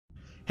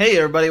Hey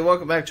everybody,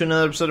 welcome back to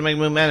another episode of Mega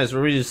Moon Madness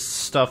where we do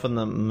stuff on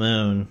the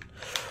moon.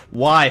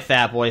 Why,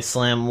 Fatboy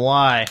Slim?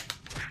 Why?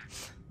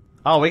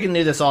 Oh, we can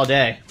do this all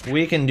day.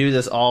 We can do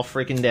this all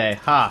freaking day.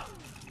 Ha!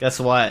 Guess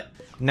what?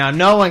 Now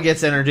no one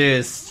gets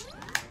introduced.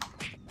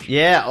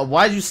 Yeah,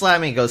 why'd you slap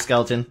me, Ghost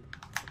Skeleton?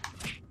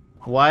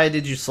 Why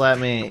did you slap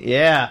me?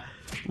 Yeah.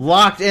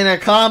 Locked in a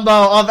combo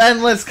of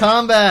endless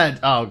combat!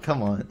 Oh,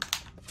 come on.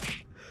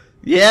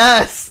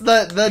 Yes!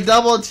 The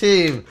double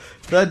team!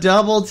 The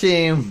double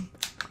team!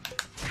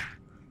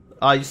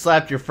 Oh, you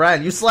slapped your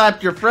friend. You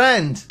slapped your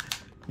friend!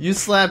 You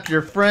slapped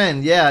your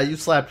friend. Yeah, you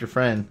slapped your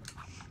friend.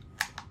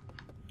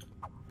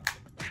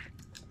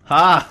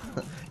 Ha!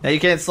 Now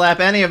you can't slap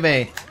any of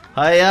me.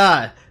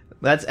 Hiya!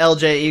 That's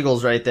LJ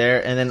Eagles right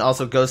there. And then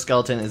also Ghost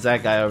Skeleton is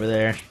that guy over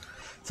there.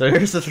 So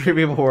here's the three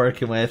people we're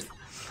working with.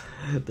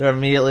 They're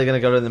immediately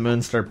gonna go to the moon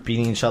and start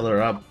beating each other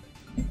up.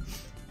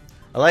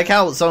 I like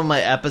how some of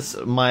my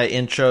my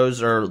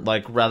intros are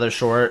like rather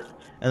short,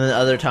 and then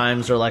other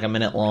times are like a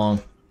minute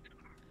long.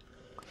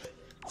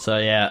 So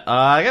yeah,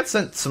 I got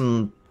sent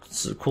some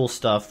cool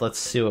stuff. Let's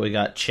see what we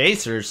got.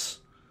 Chasers?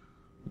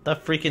 What the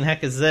freaking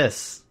heck is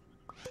this?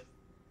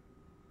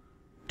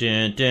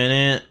 Dun, dun,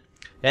 dun.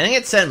 I didn't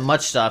get sent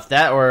much stuff.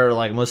 That or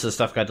like most of the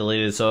stuff got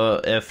deleted. So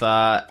if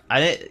I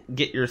didn't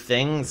get your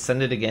thing,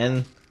 send it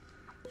again.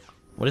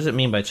 What does it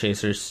mean by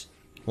chasers?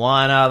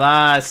 One of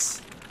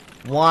us!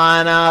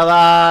 One of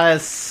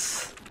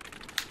us!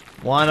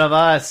 One of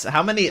us!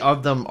 How many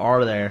of them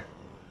are there?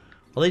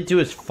 All they do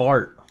is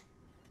fart.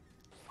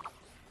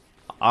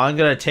 I'm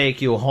gonna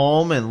take you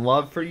home and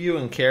love for you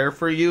and care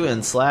for you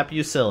and slap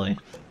you silly.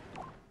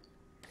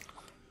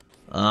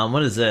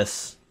 What is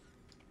this?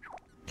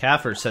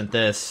 Caffer sent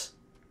this.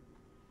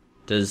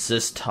 Does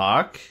this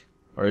talk?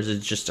 Or is it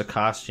just a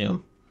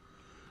costume?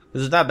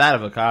 This is not bad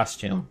of a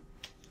costume.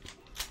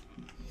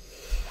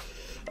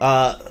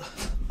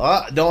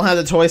 Don't have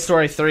the Toy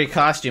Story 3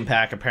 costume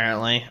pack,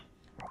 apparently.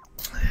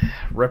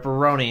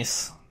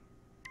 Ripperonis.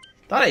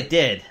 Thought I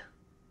did.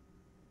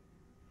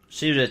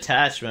 Received an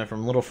attachment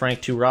from Little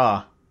Frank 2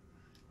 Raw.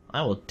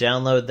 I will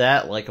download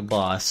that like a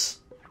boss.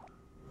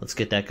 Let's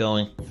get that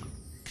going.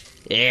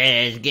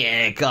 Let's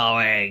get it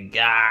going.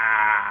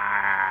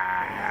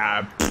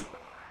 Ah.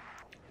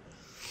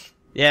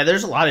 Yeah,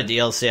 there's a lot of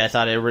DLC I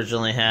thought it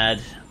originally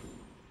had.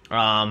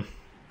 I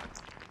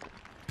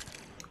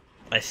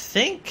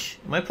think...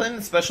 Am I playing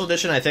the Special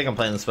Edition? I think I'm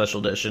playing the Special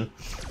Edition.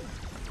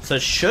 So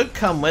it should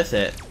come with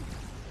it.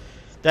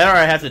 That or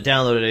I have to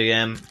download it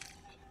again.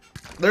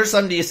 There's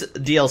some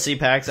DLC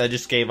packs I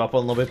just gave up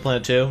on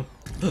LittleBigPlanet 2.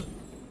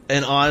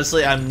 And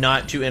honestly, I'm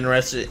not too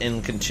interested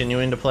in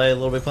continuing to play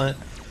LittleBigPlanet.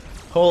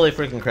 Holy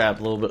freaking crap,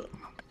 a little bit.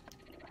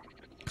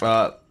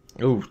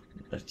 Ooh.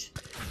 I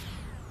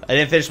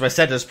didn't finish my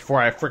sentence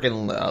before I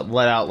freaking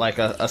let out like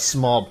a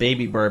small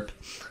baby burp.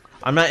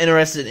 I'm not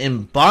interested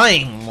in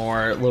buying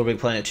more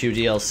LittleBigPlanet 2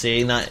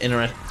 DLC. Not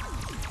interested.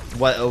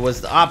 What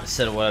was the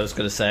opposite of what I was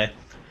going to say?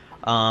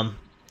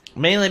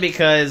 Mainly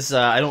because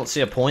I don't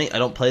see a point. I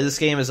don't play this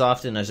game as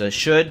often as I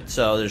should,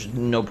 so there's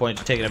no point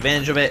to taking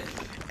advantage of it.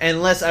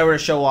 Unless I were to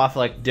show off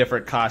like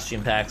different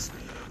costume packs,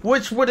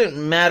 which wouldn't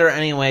matter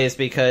anyways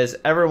because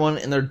everyone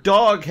and their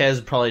dog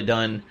has probably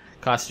done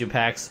costume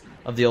packs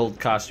of the old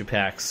costume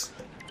packs.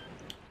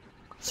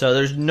 So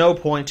there's no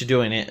point to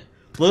doing it.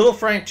 Little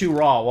Frank 2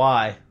 Raw,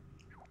 why?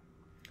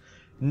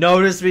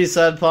 Notice me,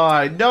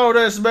 Senpai!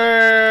 Notice me!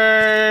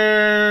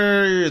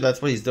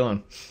 That's what he's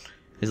doing.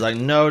 He's like,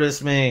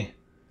 notice me.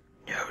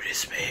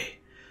 Notice me.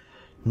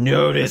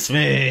 Notice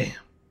me.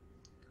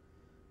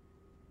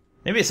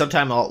 Maybe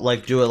sometime I'll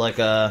like do like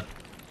a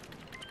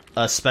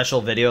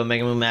special video of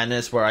Mega Moon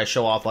Madness where I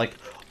show off like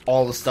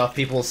all the stuff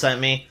people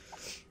sent me.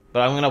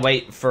 But I'm gonna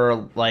wait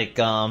for like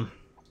when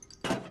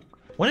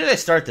did I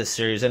start this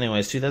series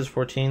anyways?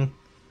 2014?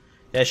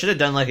 Yeah, I should have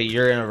done like a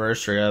year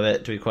anniversary of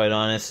it, to be quite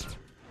honest.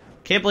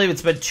 Can't believe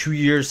it's been 2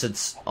 years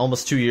since,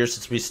 almost 2 years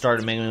since we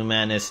started Mega Moon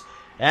Madness.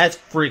 That's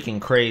freaking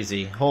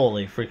crazy.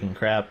 Holy freaking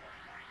crap.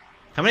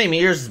 How many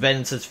years has it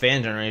been since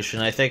Fan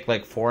Generation? I think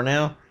like 4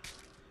 now?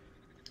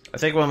 I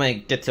think when I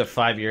get to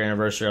 5-year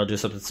anniversary, I'll do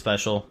something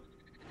special.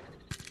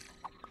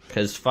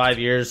 Because 5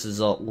 years is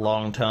a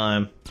long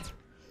time.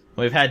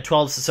 We've had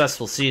 12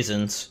 successful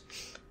seasons.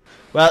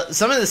 Well,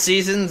 some of the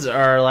seasons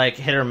are like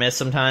hit or miss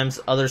sometimes.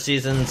 Other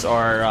seasons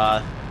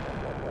are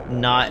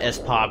not as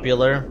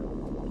popular,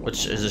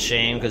 which is a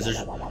shame because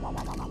there's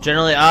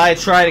generally I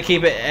try to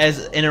keep it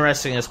as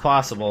interesting as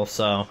possible.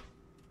 So,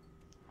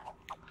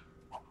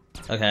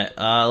 okay,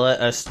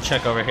 let us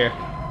check over here.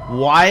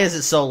 Why is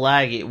it so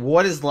laggy?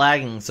 What is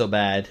lagging so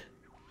bad?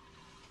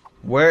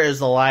 Where is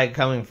the lag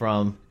coming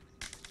from?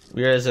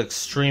 It is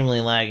extremely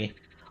laggy.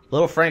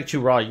 Little Frank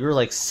 2 Raw, you're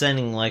like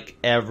sending like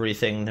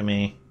everything to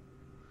me.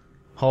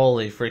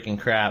 Holy freaking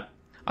crap.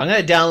 I'm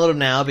gonna download them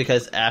now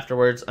because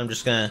afterwards I'm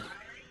just gonna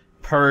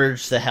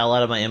purge the hell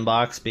out of my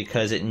inbox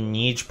because it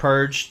needs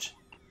purged.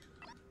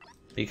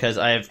 Because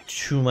I have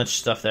too much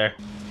stuff there.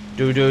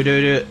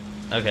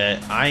 Okay,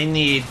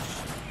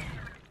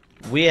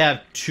 we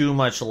have too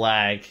much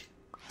lag.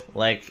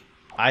 Like,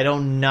 I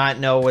do not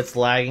know what's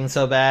lagging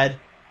so bad,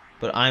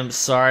 but I'm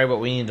sorry, but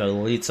we need to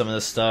delete some of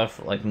this stuff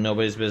like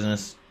nobody's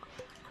business.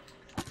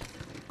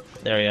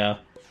 There we go.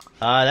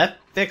 That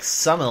fixed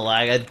some of the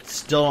lag. I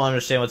still don't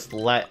understand what's the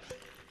lag.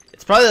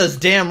 It's probably those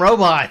damn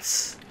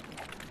robots!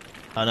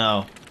 Oh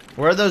no.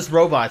 Where are those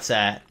robots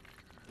at?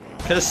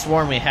 Could have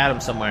sworn we had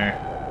them somewhere.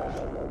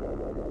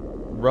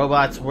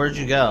 Robots, where'd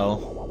you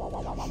go?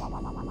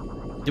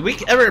 Did we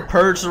ever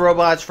purge the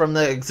robots from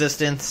the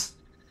existence?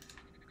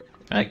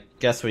 I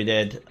guess we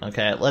did.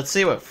 Okay, let's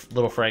see what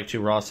Little Frank 2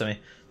 Raw sent me.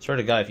 Swear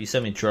to God, if you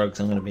send me drugs,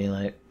 I'm gonna be,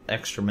 like,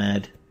 extra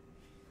mad.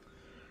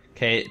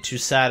 Okay,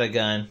 Tusada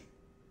gun.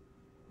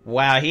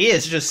 Wow, he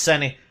is just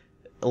sending,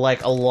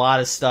 like, a lot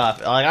of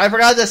stuff. Like, I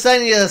forgot to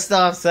send you this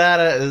stuff,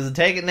 Sada.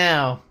 Take it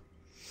now.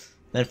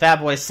 Then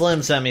Fatboy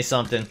Slim sent me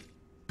something.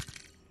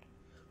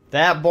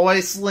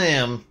 Fatboy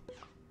Slim.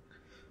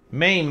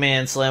 Main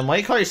Man Slim. Why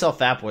do you call yourself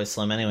Fatboy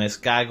Slim anyways?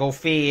 Gotta go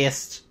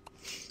fast.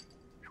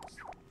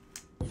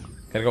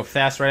 Gotta go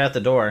fast right out the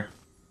door.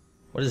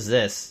 What is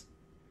this?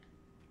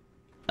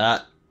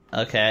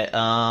 Okay,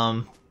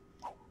 how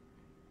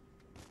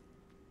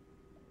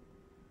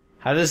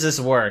does this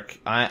work?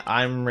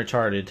 I'm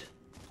retarded.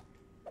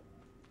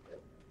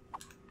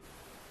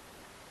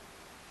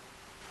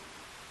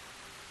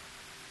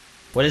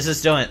 What is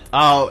this doing?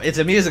 Oh, it's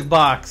a music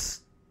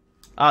box!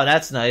 Oh,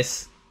 that's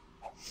nice.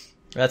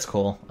 That's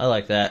cool. I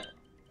like that.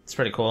 It's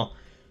pretty cool.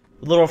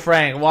 Little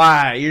Frank,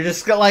 why? You're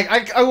just like,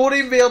 I won't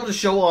even be able to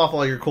show off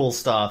all your cool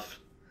stuff.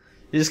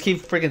 You just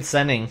keep freaking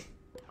sending.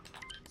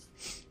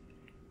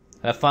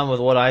 Have fun with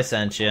what I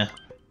sent you.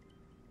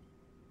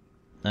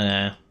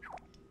 Okay.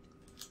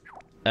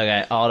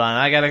 Okay, hold on.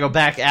 I gotta go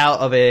back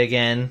out of it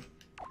again.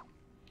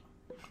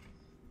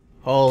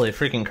 Holy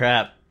freaking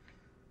crap.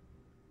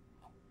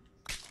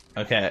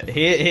 Okay,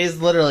 he's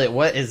literally...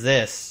 What is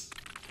this?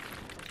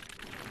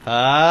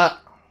 Oh.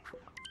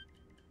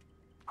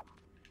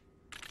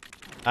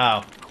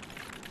 Huh.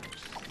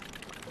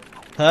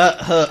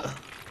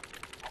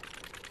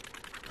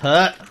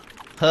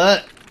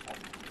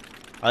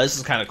 Oh, this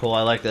is kind of cool.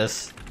 I like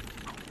this.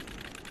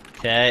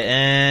 Okay,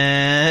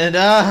 and...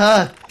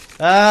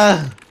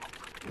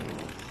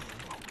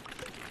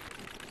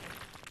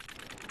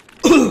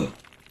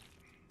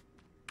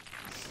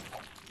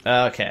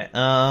 Okay,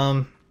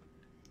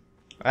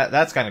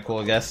 that's kind of cool,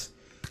 I guess.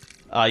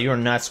 You are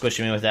not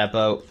squishing me with that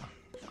boat.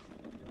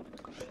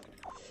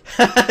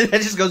 That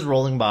just goes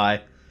rolling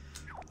by.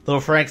 Little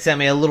Frank sent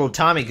me a little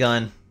Tommy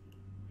gun.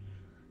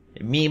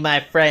 Me and my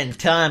friend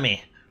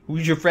Tommy.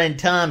 Who's your friend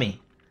Tommy?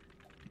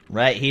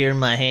 Right here in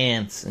my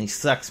hands, and he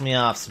sucks me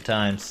off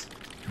sometimes.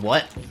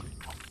 What?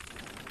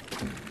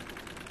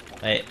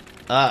 Wait,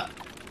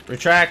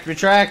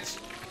 retract!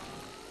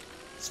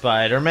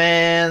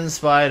 Spider-Man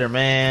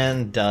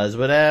does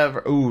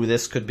whatever. Ooh,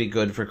 this could be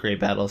good for create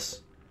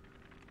battles.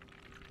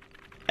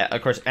 Yeah,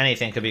 of course,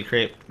 anything could be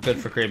good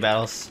for create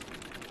battles.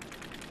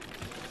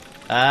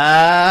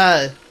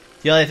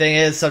 The only thing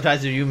is,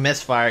 sometimes if you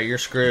misfire, you're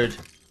screwed.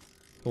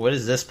 What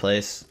is this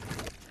place?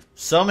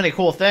 So many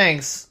cool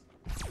things.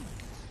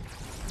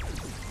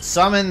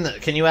 Summon,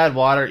 can you add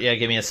water? Yeah,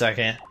 give me a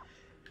second.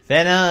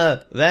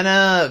 Vena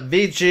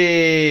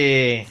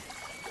Vici!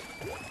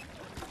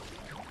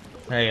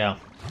 There you go.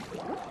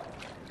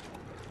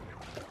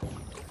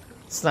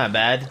 It's not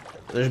bad.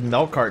 There's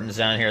milk cartons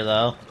down here,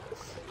 though.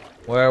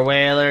 We're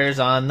whalers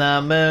on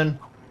the moon.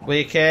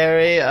 We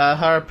carry a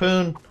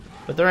harpoon.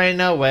 But there ain't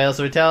no whales,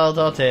 so we tell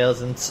tall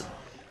tales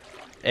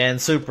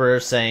and Super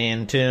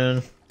Saiyan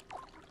tune.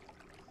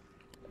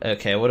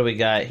 Okay, what do we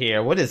got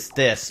here? What is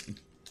this?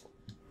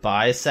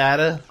 Bye,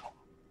 Sada?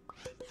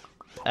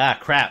 Ah,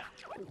 crap.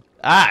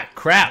 Ah,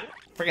 crap!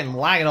 Freaking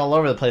lagging all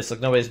over the place like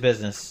nobody's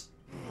business.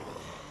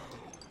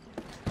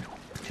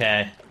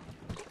 Okay.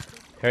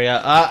 Here we go.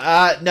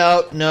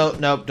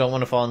 Nope. Don't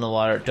want to fall in the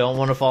water. Don't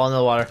want to fall in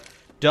the water.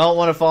 Don't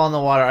want to fall in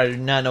the water. I do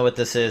not know what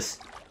this is.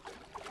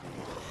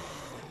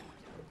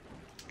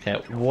 Okay,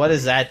 what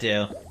does that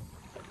do?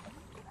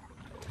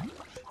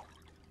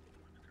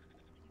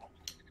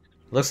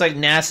 Looks like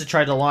NASA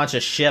tried to launch a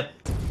ship.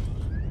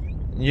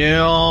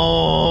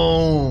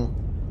 Yo!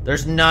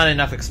 There's not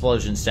enough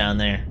explosions down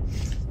there.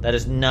 That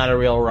is not a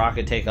real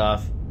rocket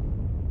takeoff.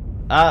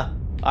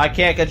 I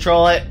can't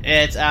control it.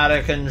 It's out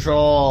of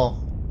control.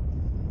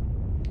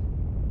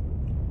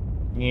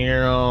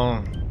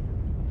 Yeah.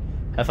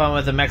 Have fun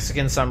with the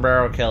Mexican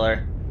sombrero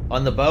killer.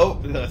 On the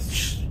boat?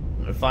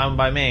 Fine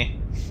by me.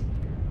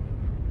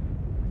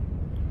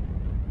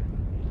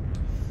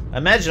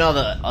 Imagine all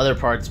the other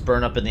parts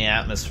burn up in the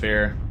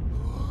atmosphere.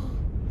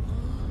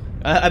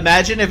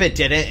 Imagine if it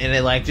didn't and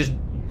it just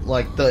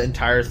the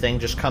entire thing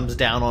just comes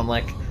down on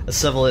like a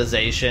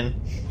civilization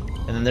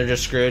and then they're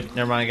just screwed.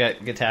 Never mind, I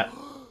get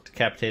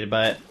decapitated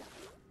by it.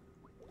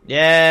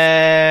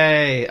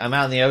 Yay! I'm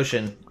out in the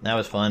ocean. That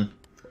was fun.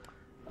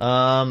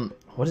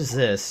 What is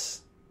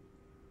this?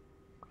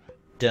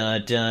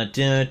 Dun dun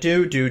dun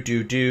do do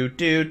do do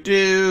do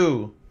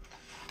do.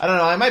 I don't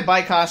know, I might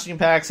buy costume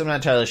packs, I'm not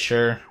entirely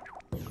sure.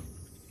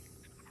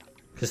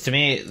 Because to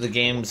me, the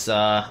game's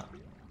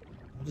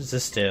What does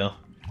this do?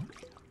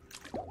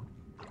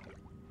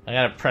 I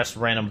gotta press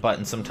random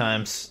buttons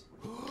sometimes.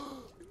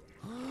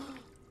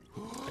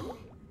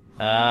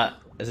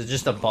 Is it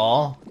just a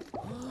ball?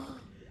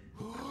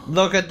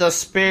 Look at the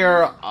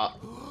spear!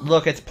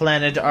 Look at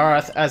planet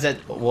Earth as it...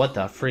 What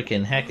the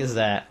freaking heck is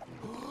that?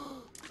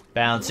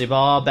 Bouncy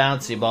ball,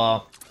 bouncy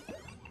ball.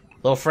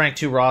 Little Frank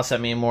 2 Raw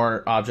sent me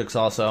more objects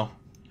also.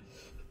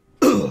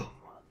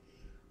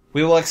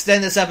 We will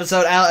extend this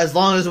episode out as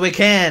long as we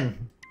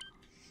can.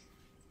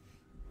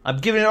 I'm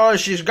giving her all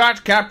she's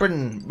got,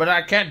 Captain, but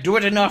I can't do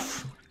it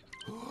enough.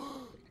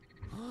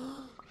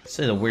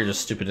 Say the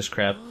weirdest, stupidest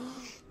crap.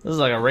 This is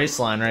like a race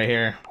line right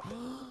here.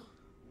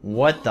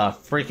 What the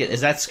freaking...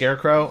 Is that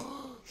Scarecrow?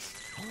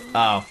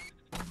 Oh.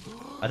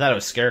 I thought it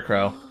was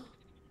Scarecrow.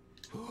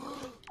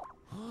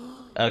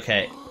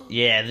 Okay.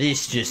 Yeah,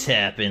 this just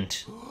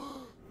happened.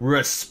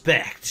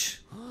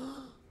 Respect.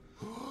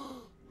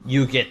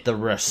 You get the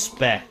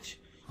respect.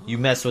 You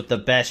mess with the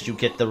best, you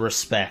get the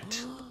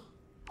respect.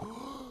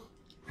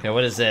 Okay,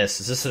 what is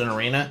this? Is this an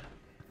arena?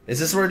 Is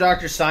this where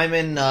Dr.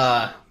 Simon,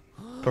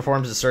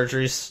 performs the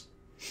surgeries?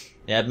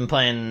 Yeah, I've been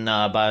playing,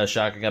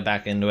 Bioshock. I got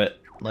back into it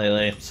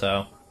lately,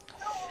 so...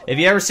 If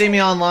you ever see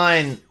me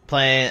online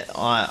playing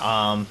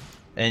on,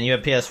 and you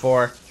have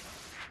PS4,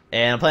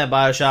 and I'm playing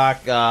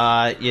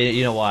Bioshock,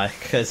 you know why.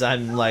 Because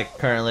I'm, like,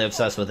 currently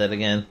obsessed with it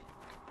again.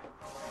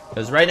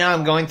 Because right now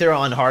I'm going through it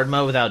on hard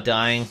mode without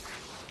dying.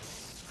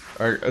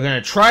 Or I'm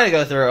gonna try to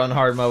go through it on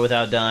hard mode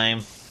without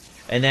dying.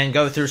 And then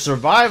go through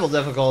survival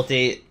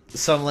difficulty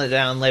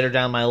later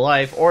down my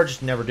life, or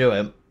just never do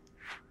it.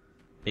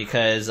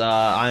 Because,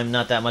 I'm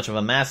not that much of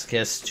a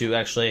masochist to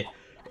actually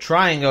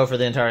try and go for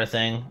the entire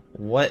thing.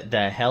 What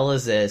the hell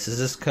is this? Is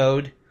this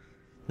code?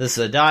 This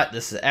is a dot,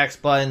 this is an X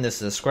button, this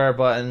is a square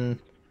button.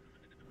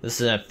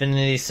 This is an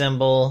infinity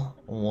symbol.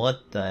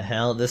 What the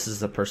hell? This is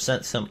the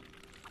percent symbol.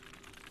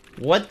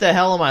 What the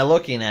hell am I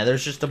looking at?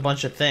 There's just a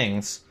bunch of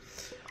things.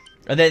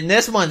 And then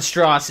this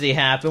monstrosity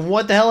happened.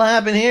 What the hell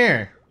happened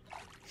here?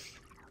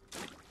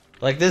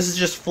 Like, this is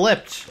just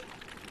flipped.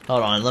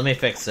 Hold on, let me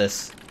fix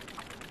this.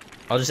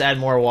 I'll just add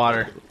more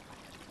water.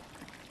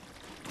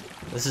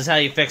 This is how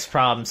you fix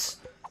problems.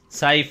 This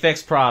is how you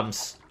fix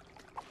problems.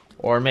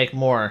 Or make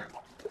more.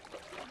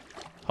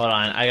 Hold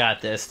on, I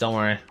got this, don't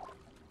worry.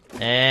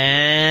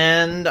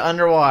 And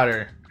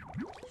underwater.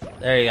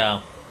 There you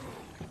go.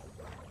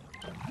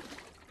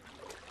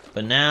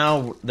 But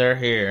now they're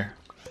here.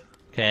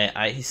 Okay,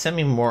 he sent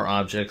me more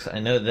objects. I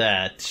know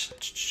that.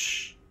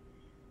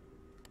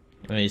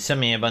 He sent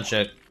me a bunch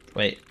of...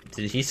 Wait,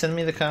 did he send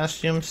me the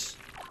costumes?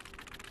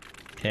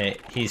 Okay,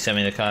 he sent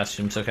me the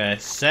costumes. Okay,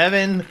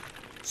 seven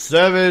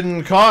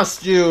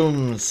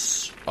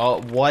costumes.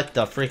 Oh, what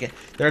the freaking...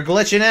 They're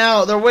glitching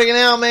out. They're wigging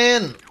out,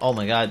 man. Oh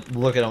my god,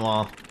 look at them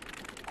all.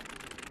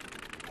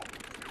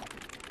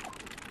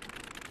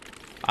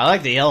 I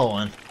like the yellow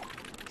one.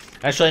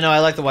 Actually, no, I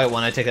like the white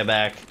one. I take that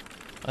back.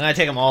 I'm gonna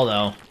take them all,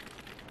 though.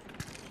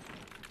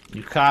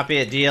 You copy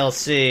it,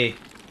 DLC.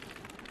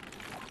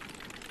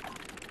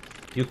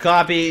 You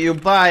copy it, you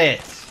buy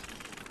it.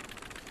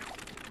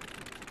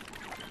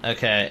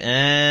 Okay,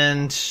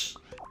 and...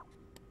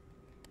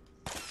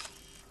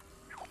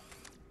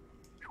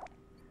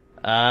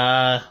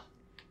 You're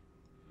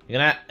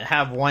gonna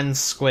have one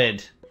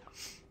squid.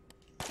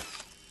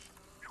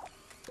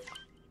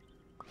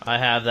 I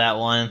have that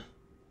one.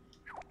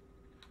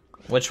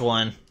 Which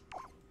one?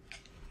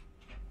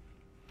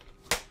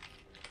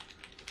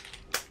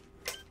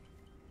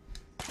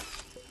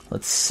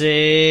 Let's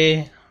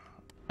see.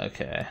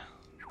 Okay.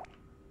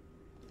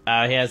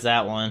 Oh, he has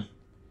that one.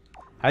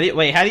 How do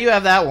you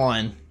have that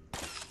one?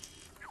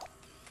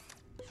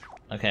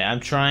 Okay, I'm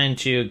trying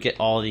to get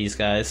all these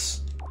guys.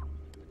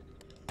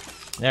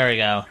 There we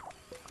go.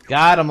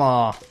 Got them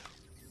all.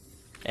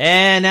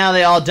 And now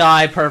they all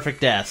die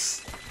perfect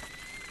deaths.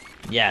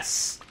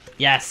 Yes.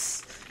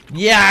 Yes.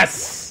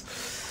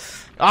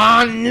 Yes!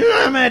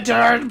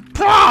 Unlimited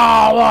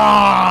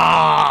power!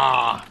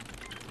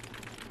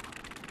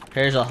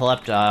 Here's a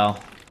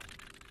Hleptile.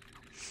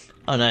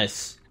 Oh,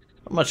 nice.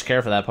 I don't much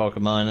care for that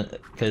Pokemon,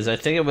 because I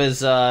think it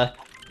was, wasn't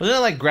it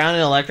like ground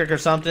and electric or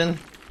something?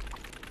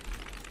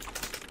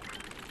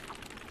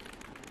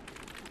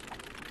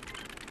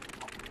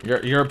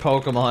 Your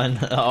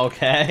Pokemon,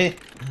 okay.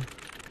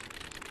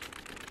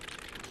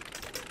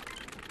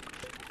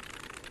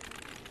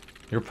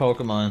 Your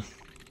Pokemon.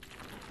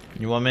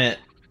 You want me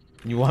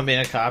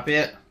to copy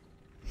it?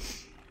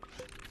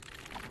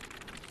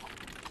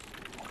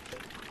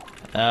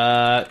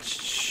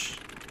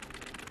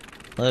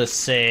 Let's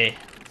see.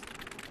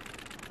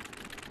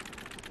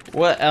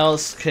 What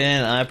else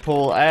can I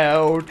pull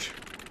out?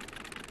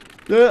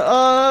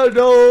 I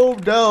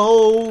don't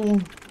know.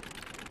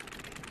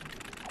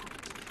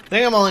 I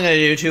think I'm only gonna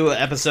do 2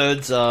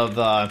 episodes of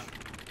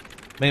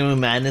Mega Moon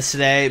Madness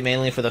today,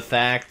 mainly for the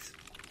fact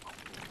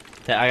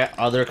that I got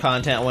other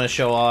content I want to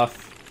show off.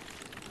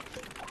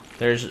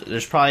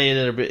 There's probably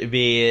either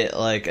be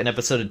like an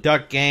episode of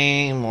Duck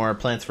Game or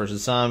Plants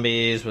vs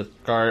Zombies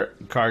with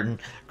Garma.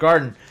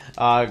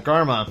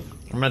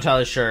 I'm not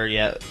entirely sure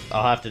yet.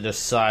 I'll have to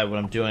decide what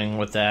I'm doing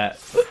with that.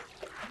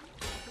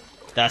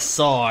 The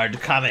sword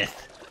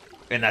cometh,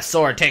 and the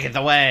sword taketh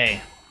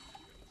away.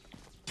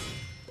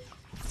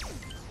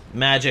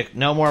 Magic,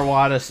 no more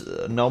water,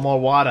 no more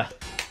water.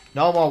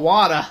 No more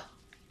water!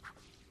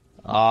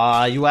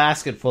 You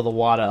asking for the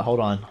water. Hold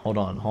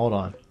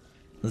on.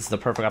 This is the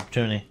perfect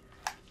opportunity.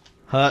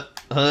 I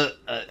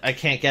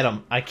can't get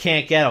him. I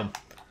can't get him.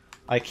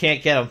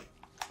 Get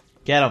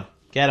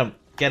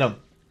him.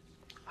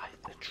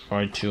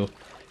 I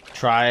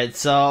tried,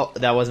 so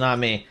that was not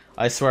me.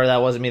 I swear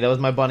that wasn't me. That was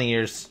my bunny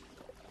ears.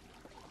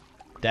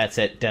 That's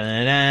it.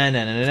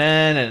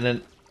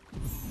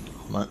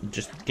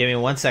 Just give me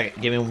 1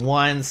 second. Give me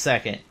 1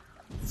 second.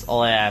 That's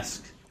all I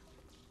ask.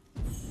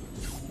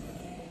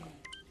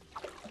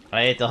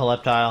 I ate the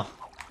Holeptile.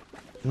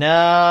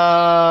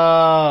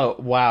 No!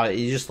 Wow,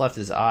 he just left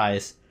his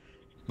eyes.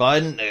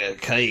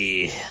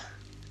 Okay.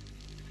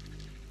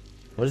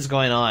 What is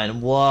going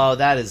on? Whoa,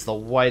 that is the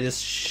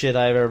whitest shit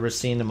I've ever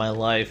seen in my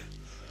life.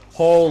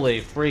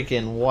 Holy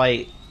freaking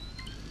white.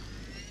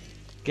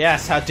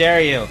 Guess, how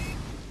dare you?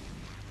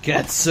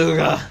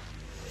 Getsuga!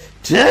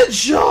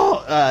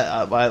 Tensho!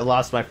 I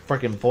lost my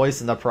freaking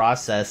voice in the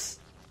process.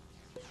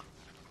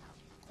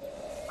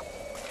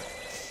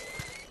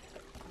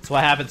 That's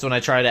what happens when I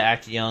try to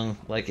act young.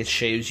 Like, it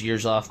shaves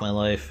years off my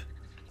life.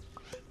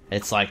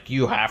 It's like,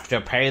 you have to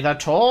pay the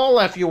toll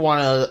if you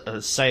want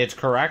to say it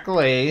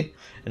correctly.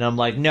 And I'm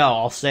like, no,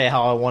 I'll say it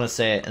how I want to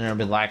say it. And they'll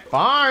be like,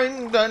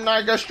 fine, then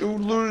I guess you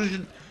lose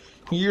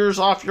years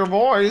off your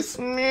voice.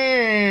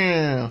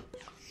 Meh.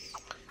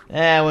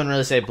 I wouldn't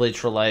really say Bleach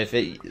for life.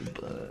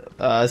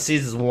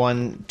 Seasons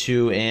 1,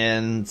 2,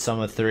 and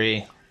some of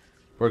 3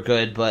 were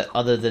good, but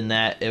other than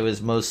that, it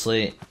was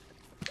mostly...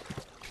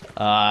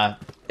 it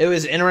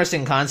was an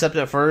interesting concept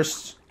at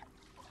first,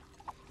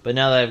 but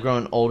now that I've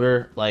grown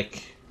older,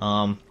 like,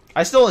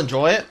 I still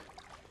enjoy it,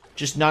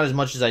 just not as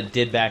much as I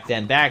did back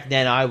then. Back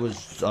then, I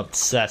was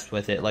obsessed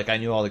with it. Like, I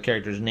knew all the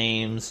characters'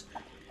 names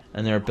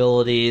and their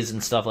abilities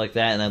and stuff like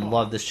that, and I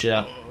loved this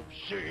shit.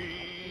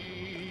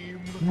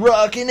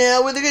 Rocking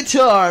out with a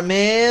guitar,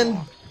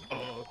 man!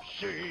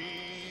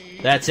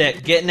 That's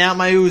it. Getting out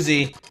my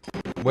Uzi.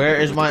 Where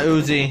is my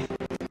Uzi?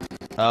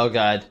 Oh,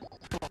 God.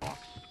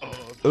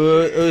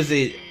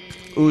 Uzi.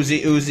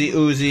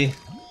 Uzi.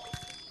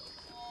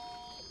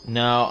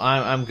 No,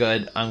 I'm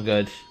good. I'm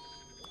good.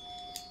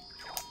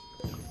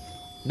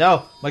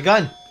 No! My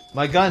gun!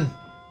 My gun!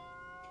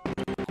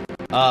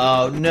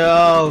 Oh,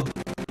 no!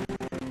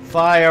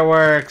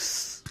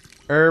 Fireworks!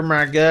 Oh,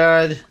 my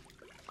God.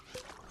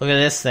 Look at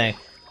this thing.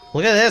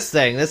 Look at this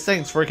thing. This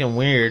thing's freaking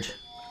weird.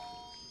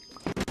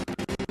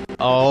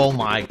 Oh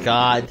my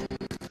God.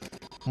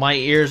 My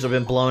ears have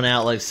been blown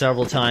out like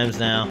several times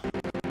now.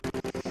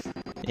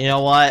 You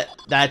know what?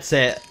 That's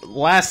it.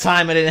 Last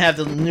time I didn't have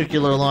the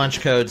nuclear launch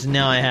codes.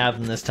 Now I have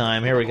them this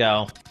time. Here we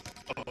go.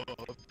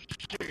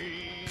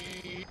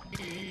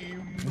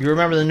 You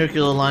remember the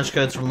nuclear launch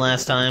codes from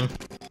last time?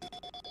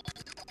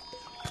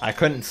 I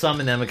couldn't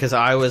summon them because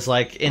I was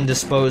like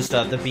indisposed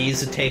of. The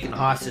bees had taken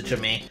hostage of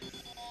me.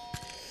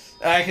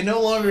 I can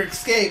no longer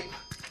escape.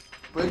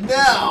 But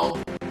now,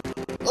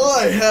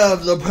 I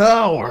have the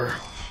power.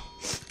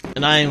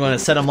 And I am going to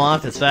set them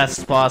off as fast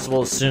as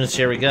possible as soon as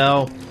here we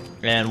go.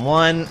 And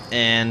 1,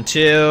 and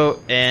 2,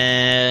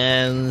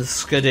 and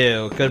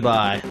skidoo.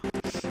 Goodbye.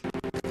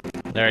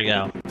 There we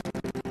go.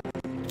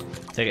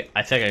 Take it.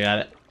 I think I got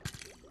it.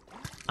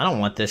 I don't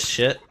want this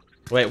shit.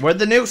 Wait, where'd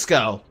the nukes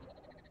go?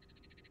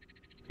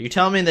 Are you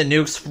telling me the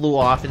nukes flew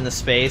off into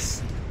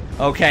space?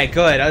 Okay,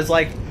 good. I was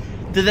like,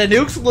 did the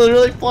nukes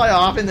literally fly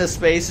off into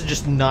space and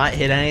just not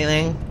hit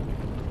anything?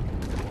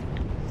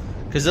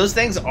 Because those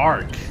things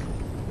arc.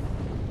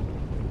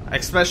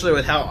 Especially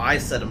with how I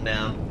set them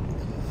down.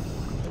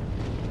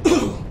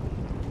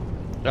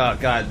 Oh,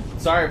 God.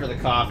 Sorry for the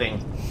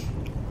coughing.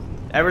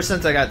 Ever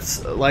since I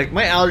got... Like,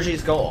 my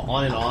allergies go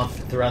on and off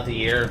throughout the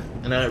year.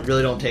 And I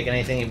really don't take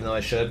anything, even though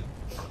I should.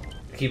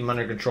 Keep them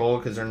under control,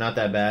 because they're not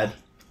that bad.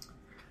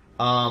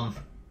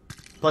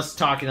 Plus,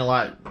 talking a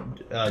lot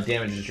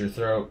damages your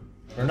throat.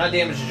 Or not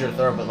damages your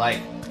throat, but, like...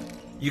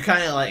 You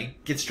kind of,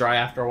 like, gets dry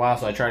after a while,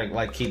 so I try to,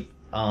 like, keep...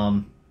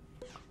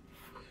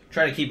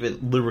 Try to keep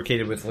it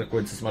lubricated with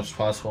liquids as much as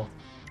possible.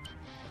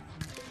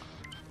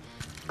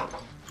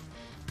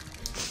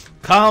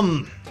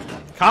 Come!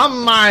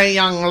 Come, my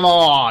young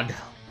lord!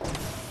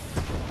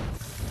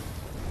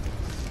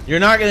 You're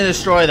not gonna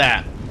destroy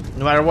that,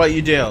 no matter what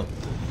you do.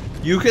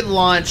 You could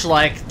launch,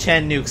 like,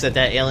 10 nukes at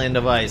that alien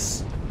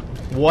device.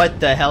 What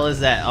the hell is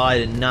that? Oh, I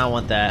did not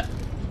want that.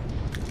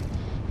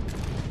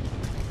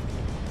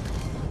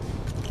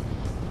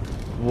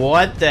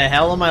 What the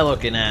hell am I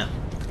looking at?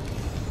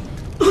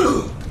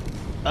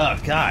 Oh,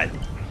 God.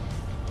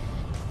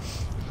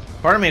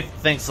 Part of me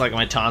thinks, like,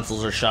 my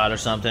tonsils are shot or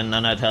something.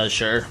 I'm not entirely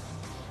sure.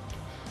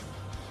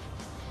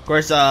 Of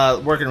course,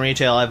 working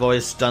retail, I've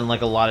always done,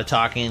 like, a lot of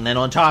talking. And then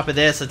on top of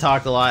this, I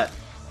talked a lot.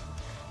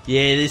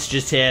 Yeah, this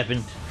just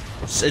happened.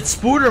 It's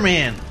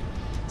Spooderman.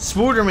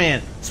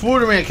 Spooderman!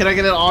 Spooderman, can I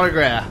get an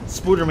autograph?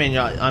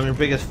 Spooderman, I'm your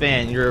biggest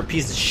fan. You're a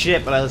piece of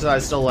shit, but I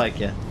still like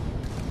you.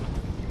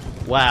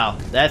 Wow,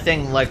 that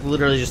thing, like,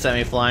 literally just sent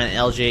me flying.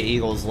 LJ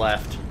Eagles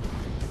left.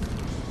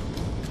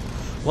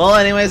 Well,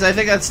 anyways, I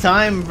think that's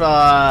time.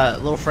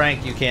 Little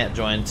Frank, you can't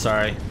join,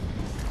 sorry.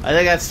 I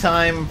think that's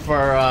time for,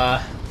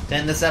 to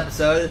end this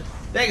episode.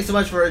 Thank you so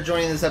much for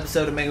joining this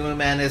episode of Mega Moon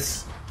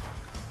Madness.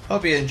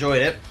 Hope you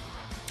enjoyed it.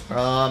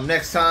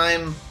 Next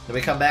time that we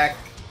come back,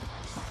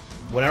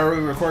 whenever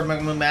we record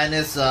Mega Moon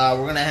Madness,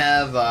 we're gonna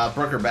have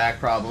Brooker back,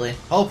 probably.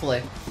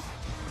 Hopefully.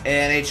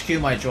 And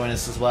HQ might join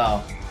us as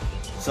well.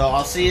 So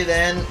I'll see you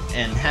then,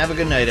 and have a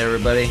good night,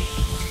 everybody.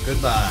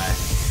 Goodbye.